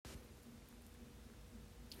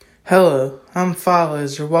Hello, I'm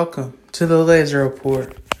Laser. Welcome to the Laser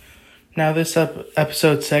Report. Now, this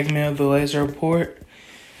episode segment of the Laser Report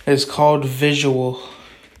is called Visual.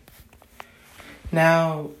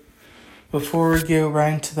 Now, before we get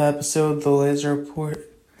right into the episode of the Laser Report,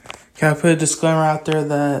 can I put a disclaimer out there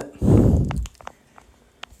that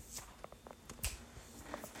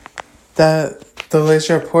the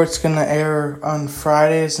Laser Report's going to air on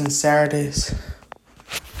Fridays and Saturdays?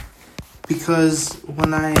 Because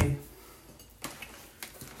when I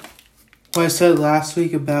said last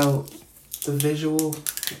week about the visual,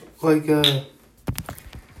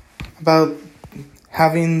 about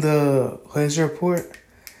having the Laser Report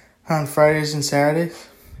on Fridays and Saturdays,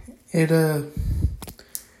 it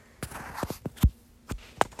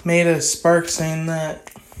made a spark saying that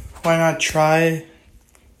why not try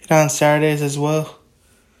it on Saturdays as well.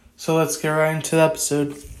 So let's get right into the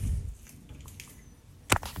episode.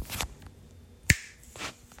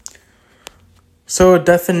 So a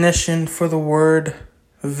definition for the word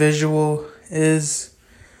visual is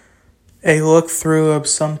a look through of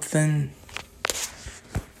something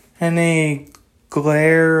and a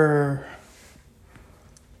glare or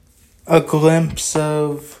a glimpse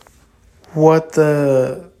of what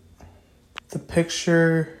the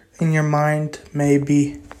picture in your mind may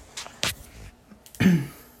be.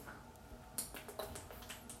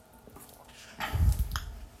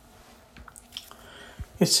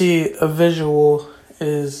 You see, a visual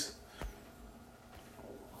is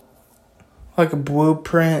like a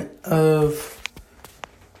blueprint of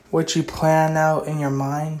what you plan out in your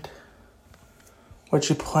mind, what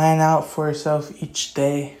you plan out for yourself each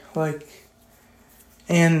day.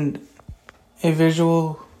 And a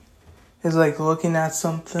visual is like looking at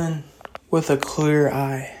something with a clear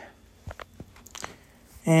eye.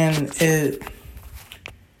 And it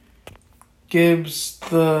gives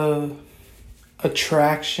the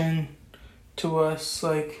attraction to us.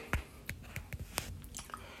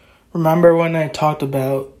 Remember when I talked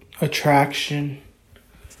about attraction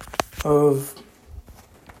of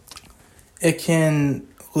it can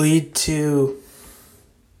lead to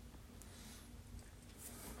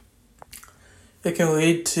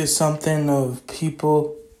something of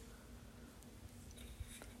people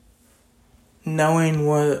knowing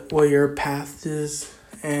what your path is,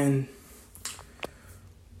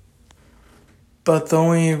 but the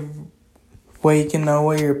only way you can know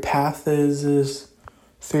where your path is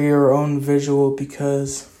through your own visual,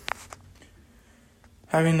 because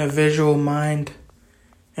having a visual mind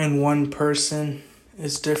in one person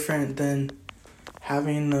is different than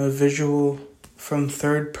having a visual from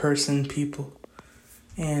third person people.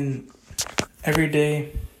 And every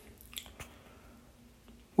day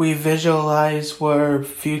we visualize what our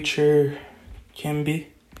future can be.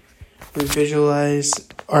 We visualize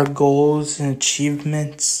our goals and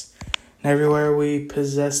achievements and everywhere we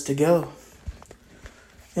possess to go.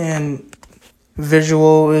 And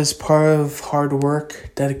visual is part of hard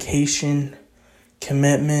work, dedication,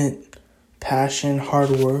 commitment, passion,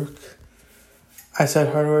 hard work. I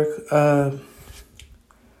said hard work,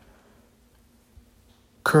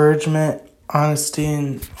 encouragement, honesty,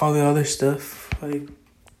 and all the other stuff.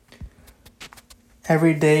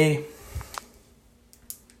 Every day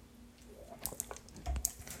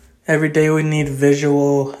we need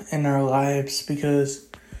visual in our lives, because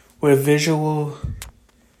with visual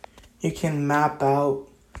you can map out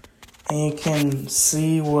and you can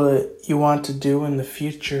see what you want to do in the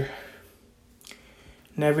future.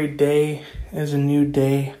 And every day is a new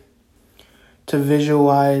day to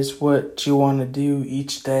visualize what you want to do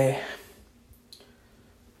each day.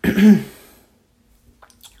 Because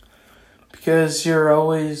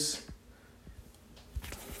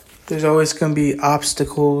there's always going to be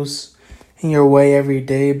obstacles in your way every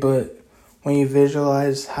day, but when you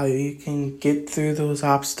visualize how you can get through those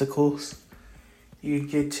obstacles, you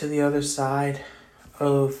get to the other side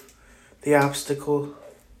of the obstacle.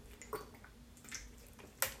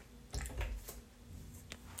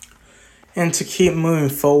 And to keep moving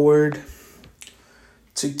forward,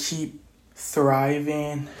 to keep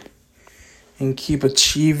thriving, and keep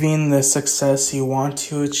achieving the success you want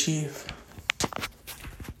to achieve.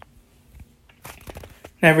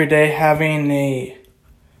 Every day having a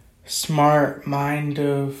smart mind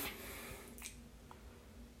of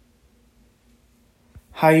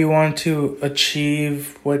how you want to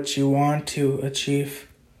achieve what you want to achieve.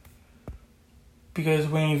 Because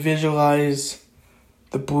when you visualize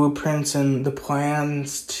the blueprints and the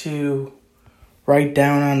plans to write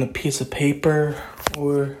down on a piece of paper,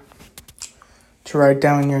 or to write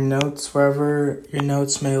down your notes wherever your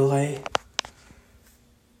notes may lay,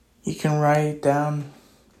 you can write down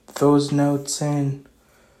those notes and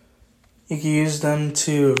You can use them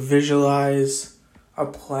to visualize a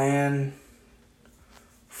plan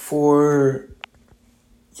for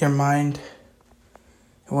your mind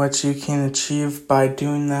and what you can achieve by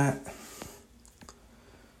doing that.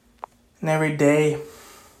 And every day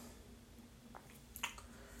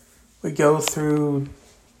we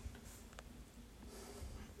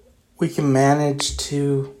can manage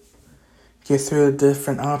to get through the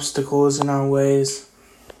different obstacles in our ways.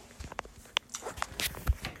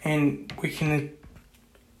 And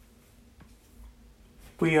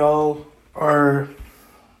we're all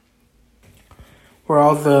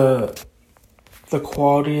the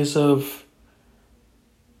qualities of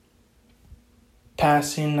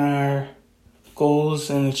passing our goals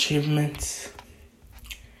and achievements,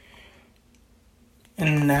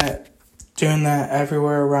 and doing that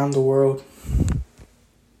everywhere around the world.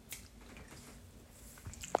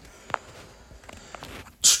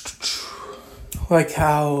 Like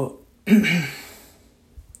how it's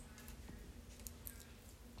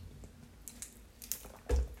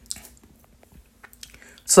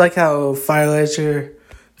like how Fireledger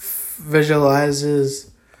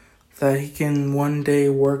visualizes that he can one day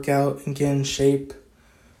work out and get in shape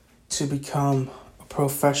to become a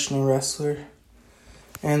professional wrestler.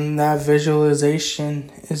 And that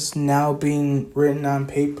visualization is now being written on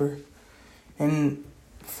paper. And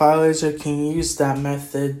Fireledger can use that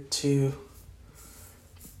method to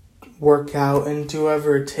work out and do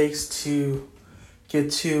whatever it takes to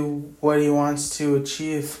get to what he wants to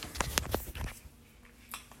achieve.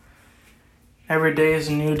 Every day is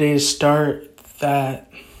a new day to start.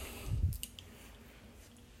 That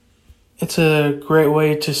it's a great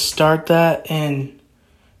way to start that and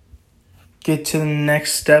get to the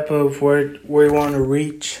next step of where you want to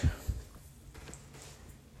reach.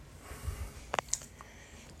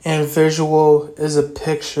 And visual is a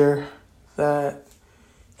picture that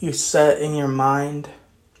you set in your mind,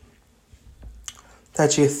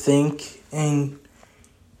 that you think and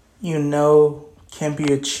you know can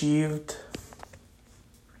be achieved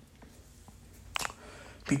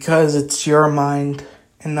because it's your mind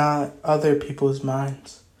and not other people's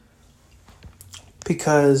minds.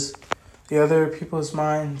 Because the other people's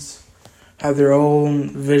minds have their own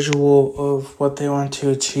visual of what they want to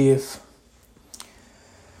achieve.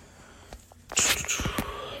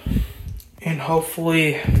 And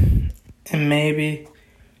hopefully, and maybe,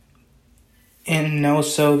 and know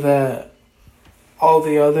so that all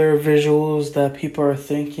the other visuals that people are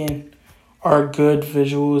thinking are good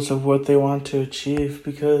visuals of what they want to achieve,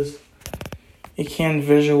 because you can't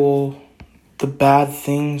visual the bad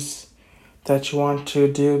things that you want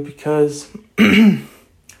to do, because the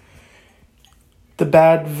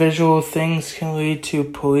bad visual things can lead to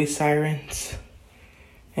police sirens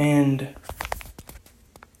and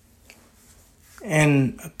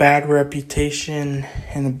a bad reputation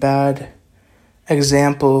and a bad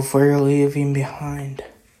example of where you're leaving behind.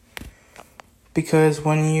 Because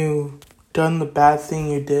when you done the bad thing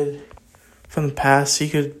you did from the past, you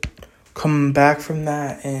could come back from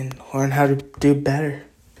that and learn how to do better.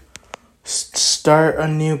 Start a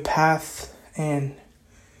new path and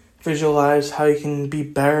visualize how you can be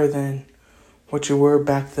better than what you were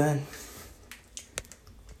back then.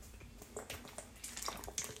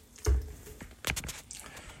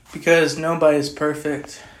 Because nobody's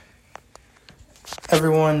perfect.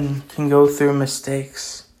 Everyone can go through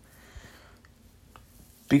mistakes.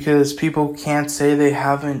 Because people can't say they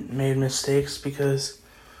haven't made mistakes, because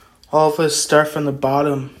all of us start from the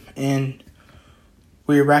bottom and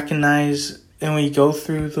we recognize and we go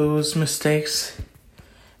through those mistakes.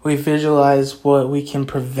 We visualize what we can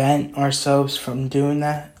prevent ourselves from doing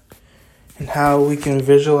that and how we can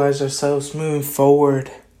visualize ourselves moving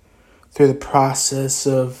forward through the process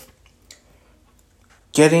of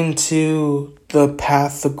getting to the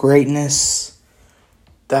path of greatness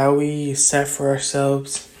that we set for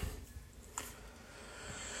ourselves.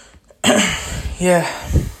 Yeah.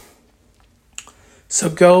 So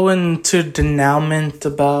go into denouement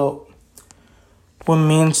about what it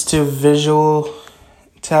means to have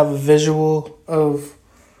a visual of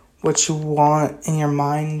what you want in your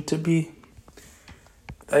mind to be,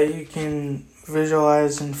 that you can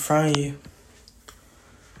visualize in front of you.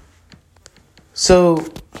 So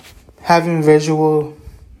having visual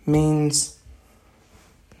means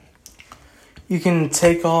you can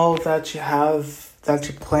take all that you have, that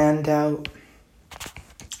you planned out,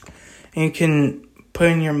 and you can put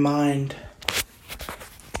in your mind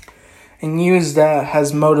and use that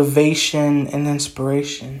as motivation and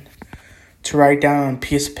inspiration to write down on a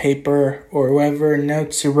piece of paper or whatever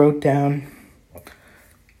notes you wrote down.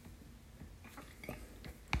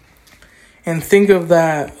 And think of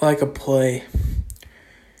that like a play.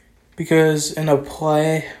 Because in a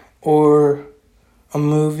play or a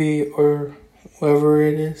movie or whatever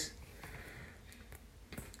it is,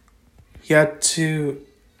 you have to,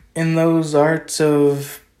 in those arts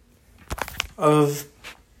of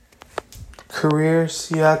careers,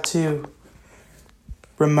 you have to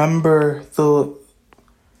remember the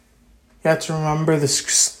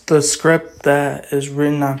script that is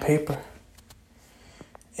written on paper.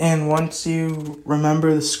 And once you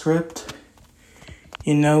remember the script,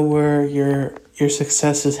 you know where your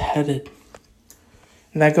success is headed.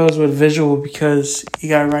 And that goes with visual, because you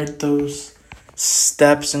gotta write those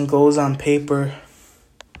steps and goals on paper.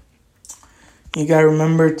 You gotta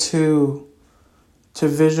remember to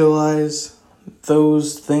visualize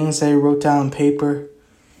those things that you wrote down on paper.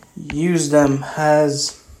 Use them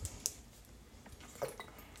as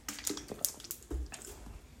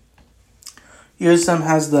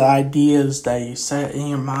the ideas that you set in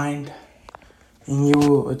your mind, and you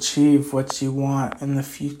will achieve what you want in the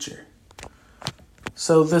future.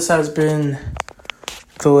 So this has been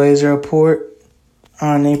the Laser Report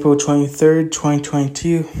on April 23rd,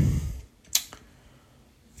 2022.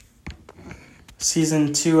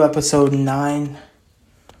 Season 2, Episode 9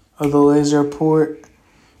 of the Laser Report.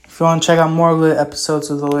 If you want to check out more lit episodes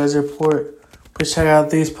of the Laser Report, please check out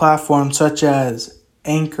these platforms such as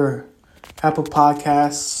Anchor, Apple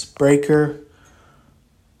Podcasts, Breaker,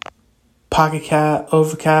 Pocket Cast,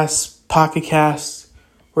 Overcast, Pocket Cast,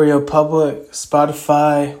 Radio Public,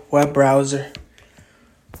 Spotify, web browser.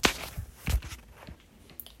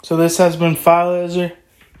 So this has been File Laser.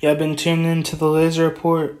 You have been tuned in to the Laser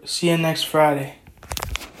Report. See you next Friday.